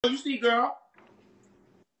You see, girl?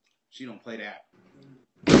 She don't play that.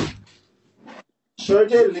 Sure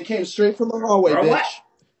did, and it came straight from the hallway, Girl, bitch. what?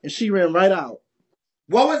 And she ran right out.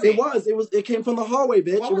 What was it? It came from the hallway,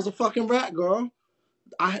 bitch. It was a fucking rat, girl.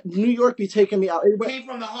 New York be taking me out. It came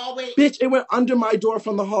from the hallway? Bitch, it went under my door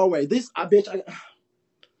from the hallway.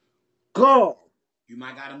 Girl. You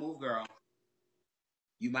might gotta move, girl.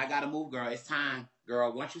 You might gotta move, girl. It's time,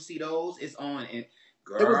 girl. Once you see those, it's on. And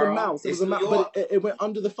girl, it was a mouse. It was a mouse, but it went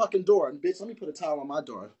under the fucking door. And bitch, let me put a towel on my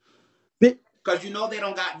door. Bitch. Cause they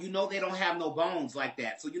don't have no bones like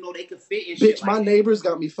that. So they could fit in bitch, shit like my that. neighbors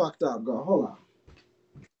got me fucked up, girl. Hold on.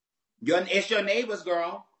 It's your neighbors,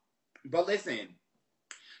 girl. But listen,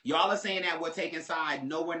 y'all are saying that we're taking side.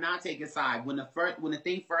 No, we're not taking side. When the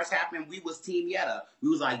thing first happened, we was Team Yetta. We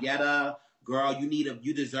was like, Yetta, girl,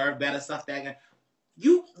 you deserve better stuff.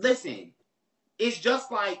 You listen. It's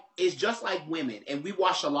just like women, and we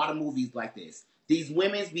watch a lot of movies like this. These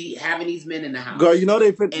women be having these men in the house. Girl, you know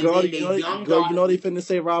they finna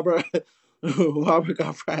say Robert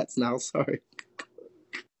got frats now. Sorry.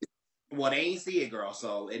 Well, they ain't see it, girl.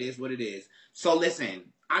 So it is what it is. So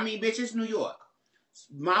listen, I mean, bitch, it's New York.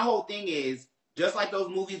 My whole thing is just like those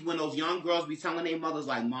movies when those young girls be telling their mothers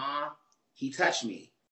like, "Ma, he touched me."